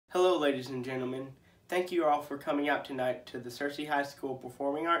ladies and gentlemen, thank you all for coming out tonight to the Searcy High School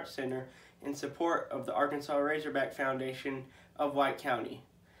Performing Arts Center in support of the Arkansas Razorback Foundation of White County.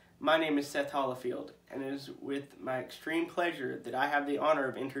 My name is Seth Hollifield, and it is with my extreme pleasure that I have the honor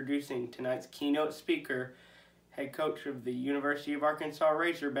of introducing tonight's keynote speaker, head coach of the University of Arkansas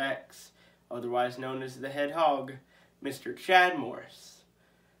Razorbacks, otherwise known as the Head Hog, Mr. Chad Morris.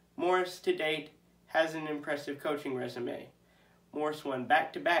 Morris, to date, has an impressive coaching resume. Morris won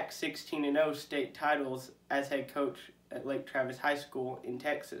back-to-back 16-0 state titles as head coach at Lake Travis High School in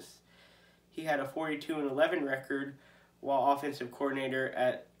Texas. He had a 42-11 record while offensive coordinator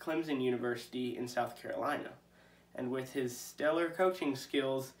at Clemson University in South Carolina. And with his stellar coaching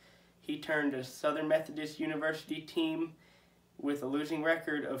skills, he turned a Southern Methodist University team with a losing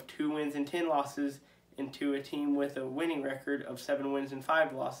record of 2 wins and 10 losses into a team with a winning record of 7 wins and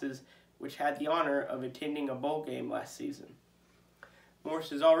 5 losses, which had the honor of attending a bowl game last season.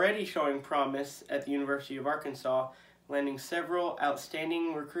 Morris is already showing promise at the University of Arkansas, landing several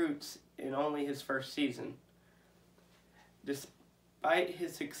outstanding recruits in only his first season. Despite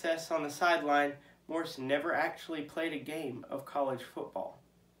his success on the sideline, Morris never actually played a game of college football.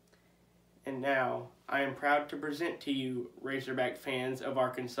 And now, I am proud to present to you, Razorback fans of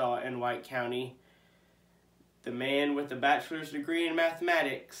Arkansas and White County, the man with a bachelor's degree in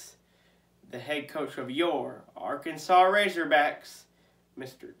mathematics, the head coach of your Arkansas Razorbacks,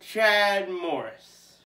 Mr. Chad Morris.